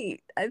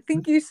great. I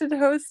think you should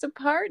host a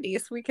party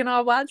so we can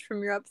all watch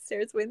from your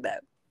upstairs window.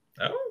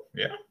 Oh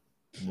yeah,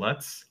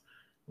 let's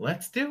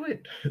do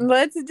it.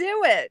 Let's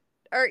do it.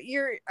 Are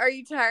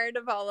you tired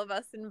of all of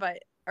us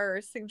invite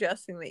or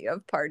suggesting that you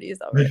have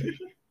parties already?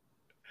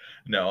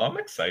 No, I'm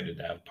excited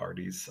to have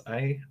parties.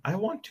 I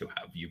want to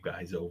have you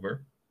guys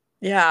over.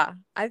 Yeah,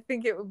 I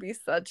think it would be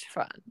such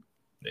fun.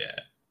 Yeah.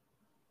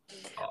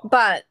 Oh.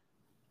 But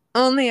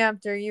only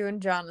after you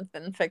and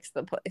Jonathan fix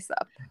the place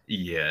up.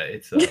 Yeah,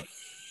 it's a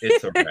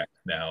wreck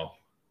now.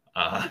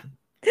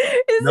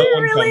 Is no it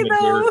one really coming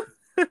though?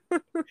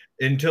 here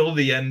until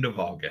the end of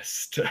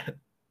August.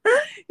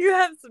 You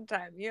have some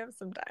time.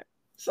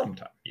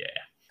 Sometime, yeah.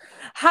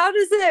 How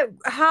does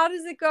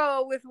it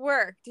go with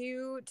work? Do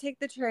you take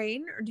the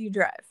train or do you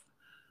drive?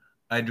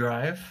 I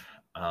drive.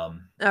 Okay.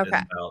 It's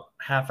about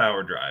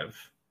half-hour drive.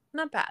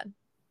 Not bad.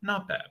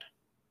 Not bad.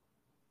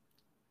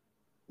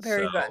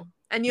 Very So, good.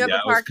 And you have yeah,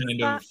 a I was parking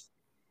kind spot?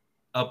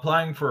 of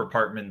applying for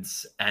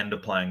apartments and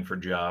applying for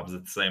jobs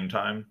at the same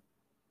time.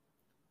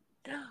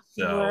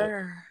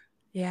 So,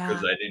 Yeah.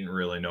 because I didn't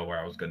really know where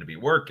I was going to be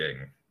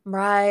working.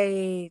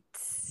 Right.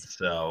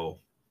 So,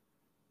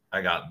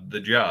 I got the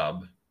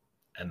job,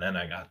 and then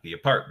I got the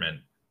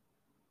apartment.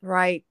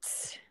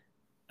 Right.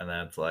 And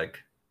that's like,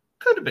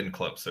 could have been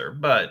closer,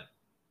 but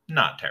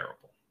not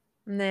terrible.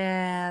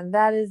 Nah,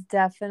 that is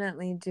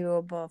definitely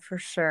doable for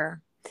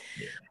sure.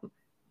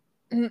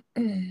 Yeah.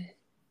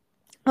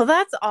 Well,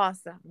 that's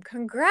awesome.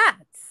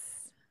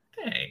 Congrats.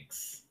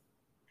 Thanks.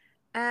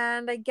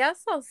 And I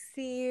guess I'll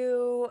see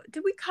you.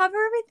 Did we cover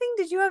everything?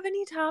 Did you have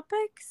any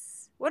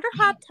topics? What are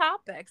hot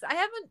topics? I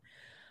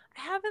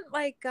haven't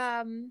like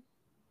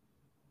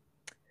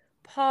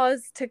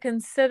paused to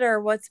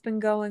consider what's been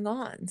going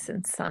on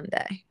since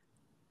Sunday.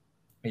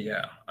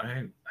 Yeah,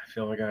 I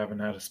feel like I haven't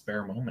had a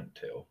spare moment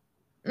to.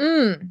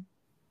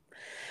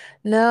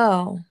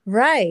 No,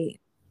 right.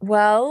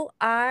 Well,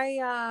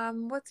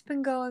 what's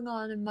been going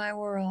on in my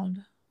world?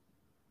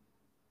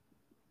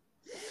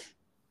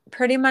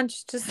 Pretty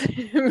much just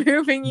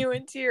moving you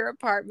into your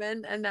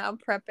apartment and now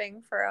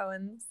prepping for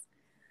Owen's.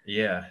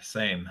 Yeah,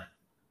 same.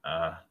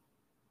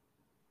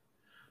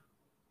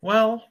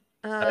 Well,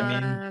 I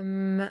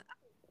mean,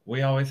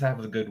 we always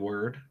have the good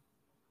word.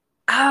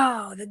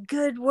 Oh, the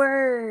good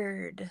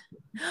word.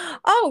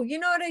 Oh, you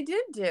know what I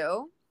did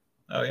do?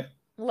 Oh yeah.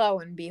 Lo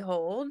and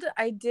behold,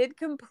 I did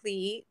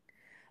complete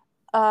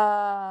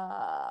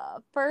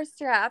first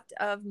draft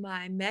of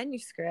my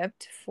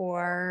manuscript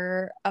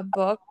for a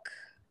book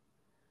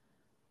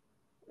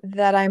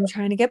that I'm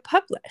trying to get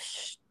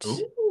published.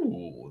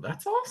 Ooh,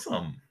 that's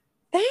awesome.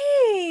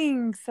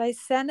 Thanks. I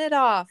sent it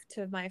off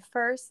to my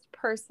first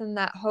person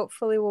that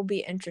hopefully will be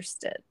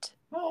interested.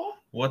 Oh,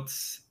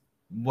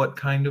 what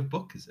kind of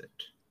book is it?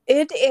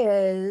 It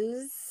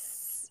is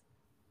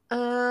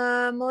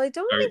well, I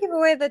don't want to give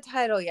away the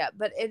title yet,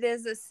 but it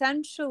is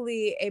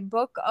essentially a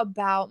book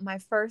about my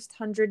first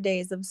 100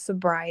 days of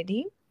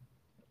sobriety.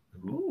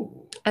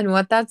 Ooh. And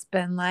what that's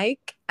been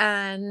like.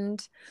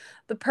 And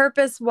the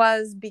purpose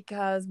was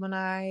because when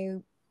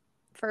I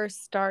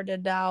first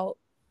started out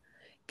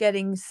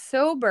getting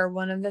sober,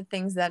 one of the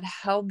things that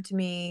helped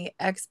me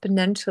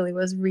exponentially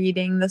was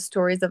reading the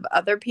stories of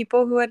other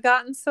people who had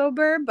gotten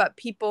sober, but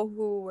people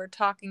who were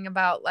talking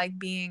about like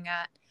being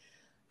at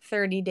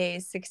 30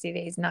 days, 60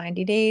 days,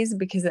 90 days,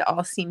 because it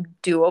all seemed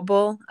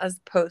doable as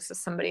opposed to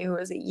somebody who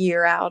was a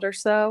year out or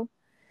so.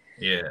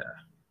 Yeah.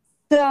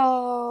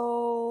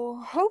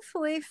 So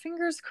hopefully,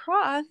 fingers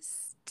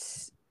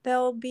crossed,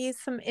 there'll be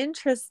some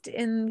interest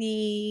in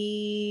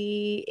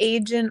the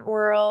agent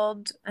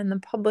world and the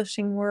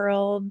publishing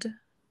world.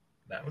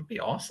 That would be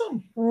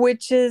awesome.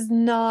 Which is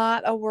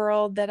not a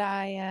world that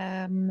I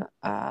am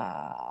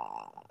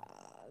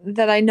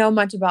that I know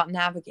much about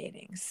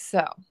navigating.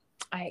 So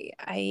I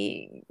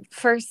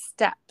first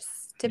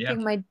steps, Yeah,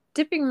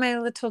 dipping my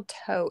little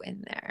toe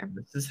in there.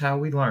 this is how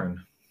we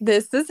learn.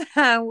 This is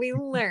how we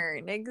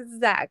learn.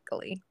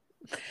 Exactly.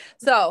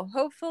 So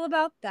hopeful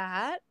about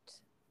that.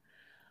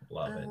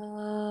 Love it.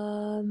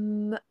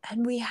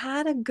 And we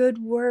had a good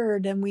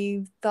word and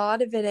we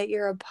thought of it at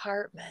your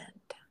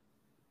apartment.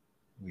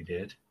 We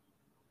did.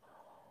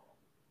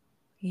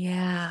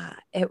 Yeah,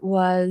 it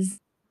was.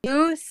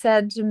 You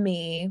said to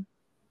me,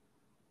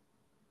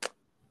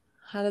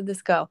 how did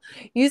this go?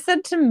 You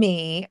said to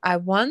me, I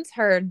once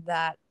heard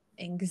that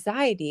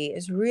anxiety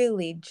is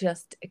really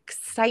just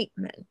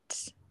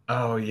excitement.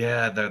 Oh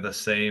yeah, they're the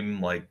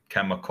same like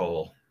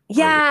chemical release in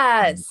the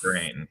Yes,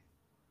 brain.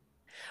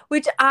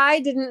 which I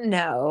didn't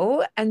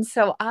know. And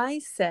so I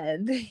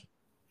said,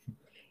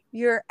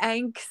 you're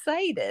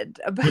excited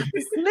about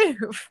this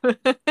move.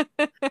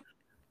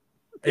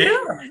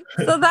 Yeah.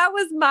 So that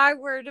was my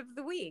word of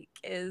the week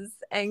is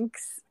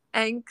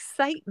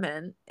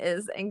excitement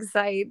is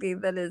anxiety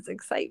that is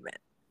excitement.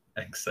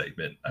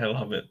 Excitement. I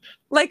love it.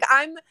 Like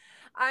I'm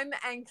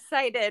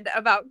excited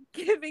about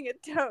giving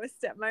a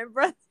toast at my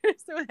brother's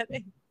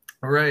wedding.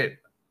 All right.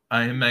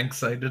 I am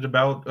excited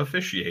about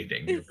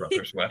officiating your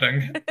brother's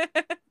wedding.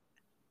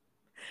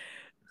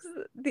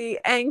 The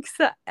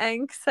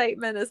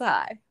excitement is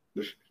high.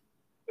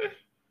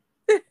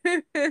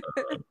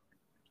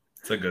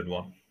 It's a good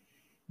one.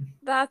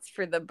 That's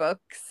for the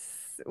books.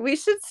 We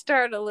should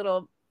start a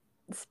little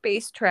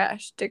space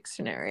trash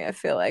dictionary, I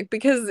feel like,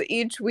 because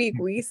each week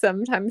we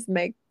sometimes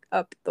make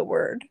up the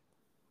word.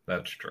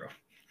 That's true.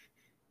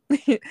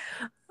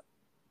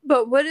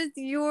 But what is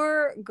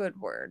your good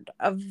word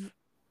of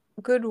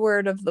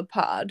the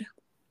pod?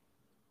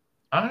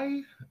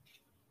 I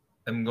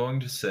am going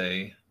to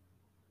say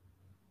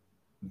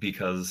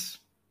because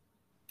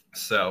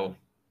so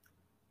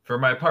for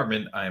my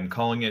apartment, I am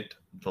calling it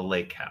the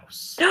lake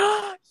house.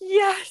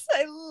 Yes,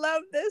 I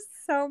love this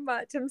so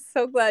much. I'm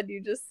so glad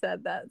you just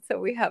said that so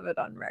we have it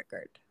on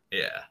record.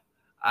 Yeah.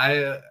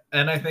 I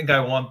think I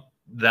want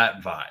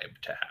that vibe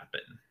to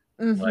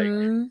happen. Like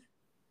Mm-hmm.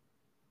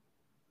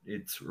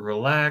 it's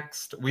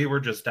relaxed. We were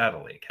just at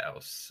a lake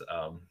house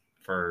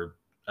for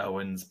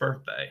Owen's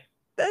birthday.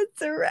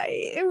 That's right.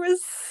 It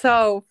was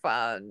so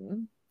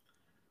fun.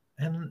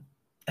 And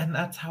and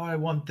that's how I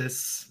want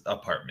this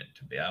apartment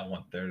to be. I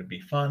want there to be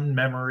fun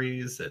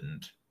memories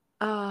and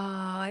Oh,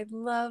 I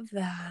love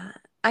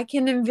that. I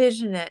can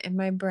envision it in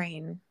my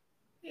brain.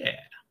 yeah.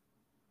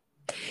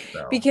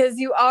 So Because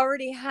you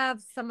already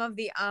have some of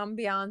the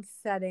ambiance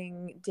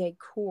setting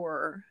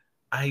decor.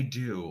 I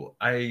do.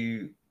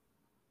 I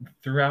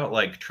throughout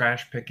like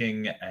trash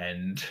picking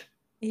and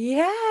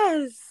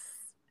Yes.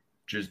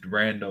 just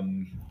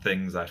random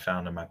things I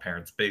found in my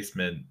parents'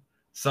 basement,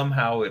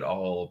 somehow it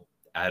all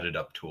added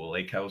up to a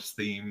lake house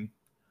theme.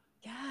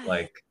 Yes.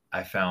 Like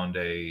I found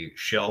a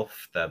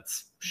shelf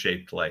that's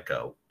shaped like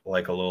a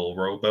little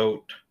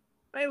rowboat.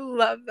 I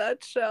love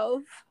that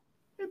shelf.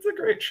 It's a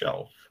great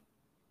shelf.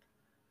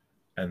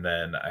 And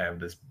then I have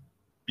this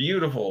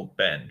beautiful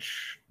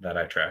bench that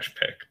I trash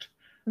picked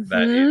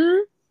that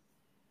Mm-hmm.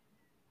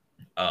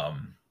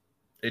 um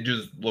it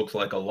just looks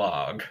like a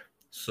log.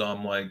 So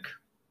I'm like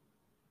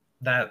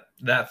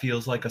that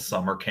feels like a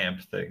summer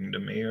camp thing to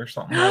me or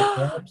something like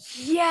that.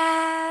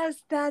 Yes,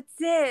 that's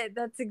it.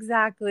 That's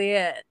exactly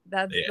it.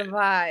 That's the Yeah.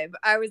 vibe.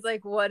 I was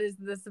like, what is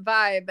this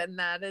vibe? And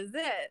that is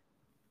it.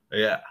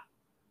 Yeah.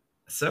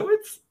 So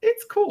it's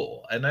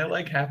cool. And I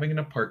like having an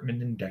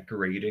apartment and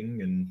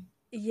decorating and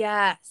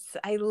Yes.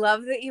 I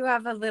love that you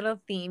have a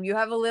little theme. You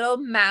have a little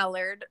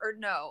mallard, or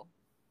no.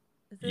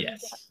 Is it a duck?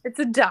 yes. It's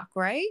a duck,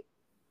 right?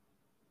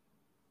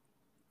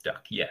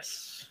 Duck.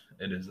 Yes.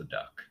 It is a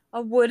duck.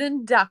 A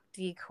wooden duck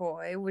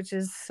decoy, which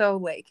is so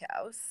lake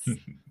house.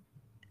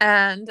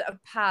 And a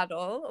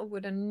paddle, a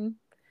wooden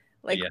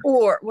like Yeah.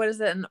 oar. What is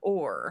it? An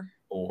oar.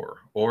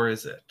 Or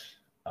is it?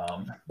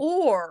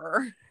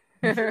 Oar.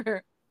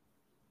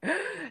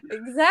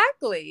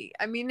 Exactly.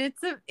 I mean,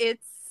 it's a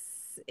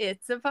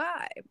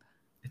vibe.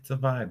 It's a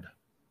vibe.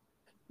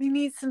 We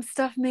need some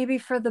stuff maybe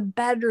for the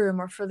bedroom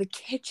or for the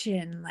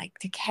kitchen, like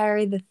to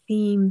carry the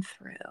theme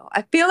through.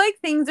 I feel like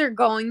things are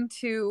going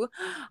to.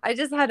 I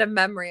just had a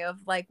memory of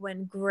like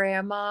when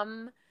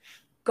grandmom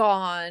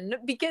gone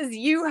because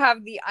you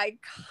have the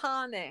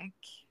iconic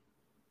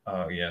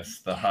Oh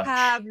yes, the hutch.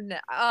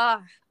 cabinet.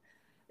 Ah,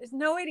 there's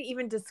no way to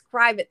even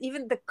describe it.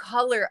 Even the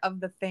color of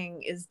the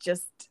thing is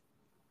just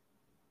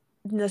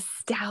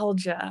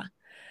nostalgia.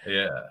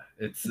 Yeah.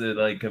 It's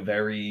like a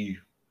very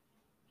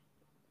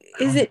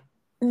Is it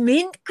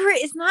mint green?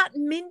 It's not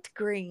mint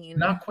green.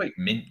 not quite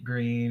mint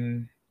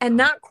green. And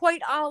not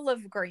quite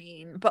olive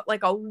green, but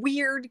like a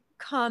weird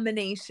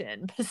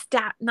combination.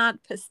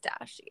 Not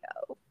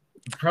pistachio.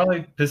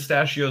 Probably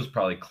pistachio's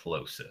probably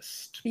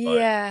closest, but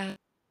Yeah.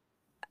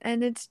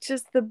 And it's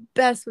just the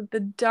best with the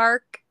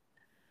dark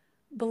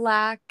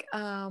black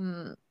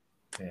yeah.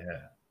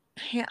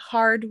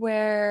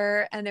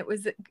 hardware. And it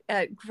was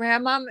at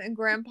grandmom and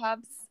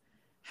grandpa's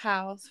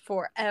house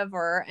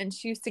forever, and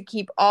she used to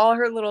keep all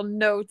her little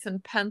notes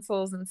and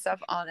pencils and stuff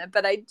on it.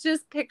 But I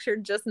just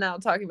pictured just now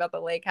talking about the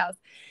lake house.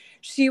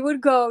 She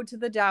would go to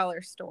the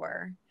dollar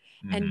store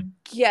and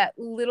get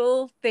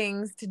little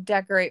things to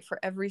decorate for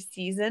every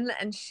season,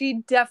 and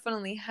she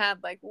definitely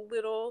had like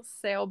little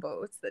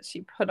sailboats that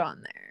she put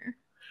on there.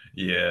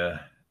 Yeah.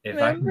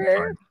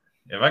 Remember?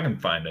 If I can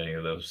find any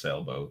of those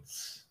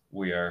sailboats,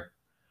 we're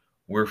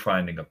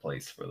finding a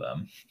place for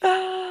them.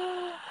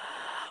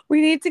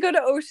 We need to go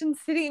to Ocean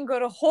City and go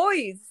to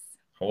Hoy's.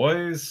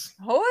 Hoy's.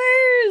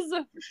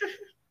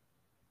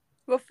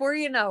 Before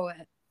you know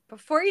it,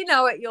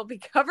 you'll be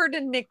covered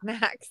in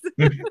knickknacks.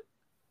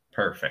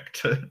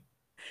 Perfect.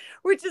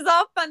 Which is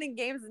all fun and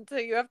games until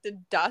you have to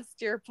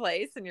dust your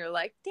place and you're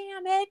like,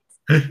 damn it.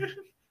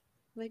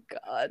 My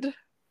God.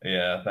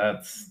 Yeah,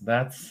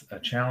 that's a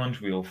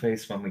challenge we will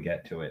face when we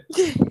get to it.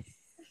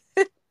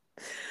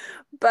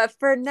 But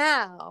for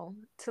now,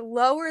 to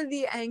lower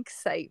the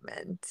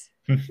excitement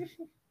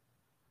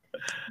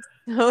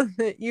so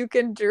that you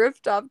can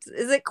drift off.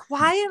 Is it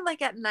quiet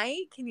like at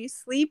night? Can you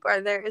sleep?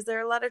 Is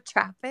there a lot of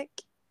traffic?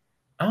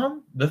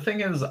 The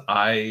thing is,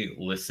 I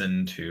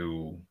listen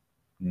to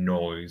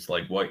noise,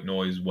 like white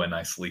noise, when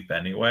I sleep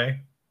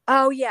anyway.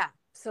 Oh, yeah.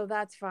 So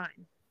that's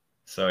fine.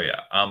 So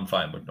yeah, I'm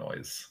fine with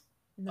noise.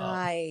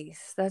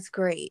 Nice. That's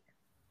great.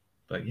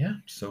 But yeah,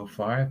 so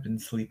far I've been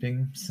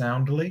sleeping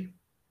soundly.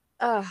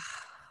 Oh,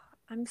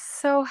 I'm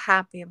so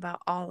happy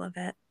about all of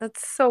it.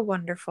 That's so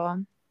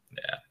wonderful.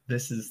 Yeah,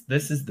 this is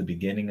the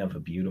beginning of a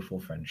beautiful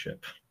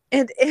friendship.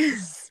 It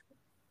is.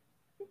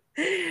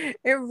 It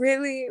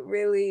really,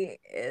 really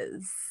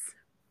is.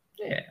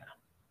 Yeah.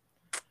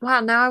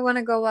 Wow, now I want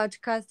to go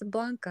watch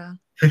Casablanca.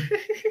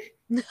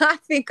 I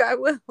think I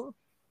will.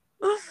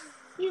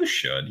 You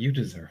should. You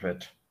deserve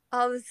it.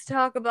 All this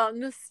talk about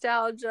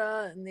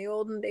nostalgia and the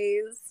olden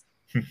days.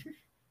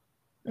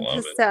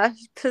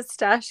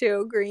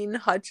 Pistachio green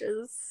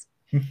hutches.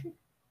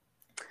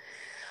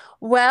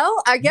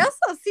 Well, I guess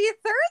I'll see you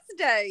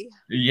Thursday.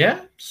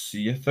 Yeah,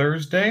 see you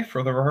Thursday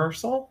for the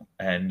rehearsal.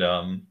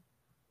 And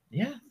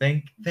yeah,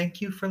 thank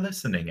you for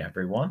listening,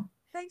 everyone.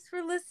 Thanks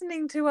for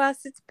listening to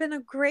us. It's been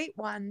a great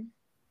one.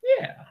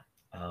 Yeah.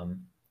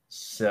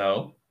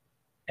 So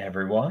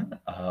everyone,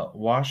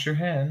 wash your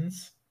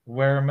hands,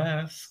 wear a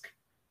mask,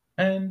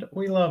 and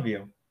we love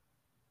you.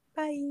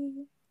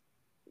 Bye.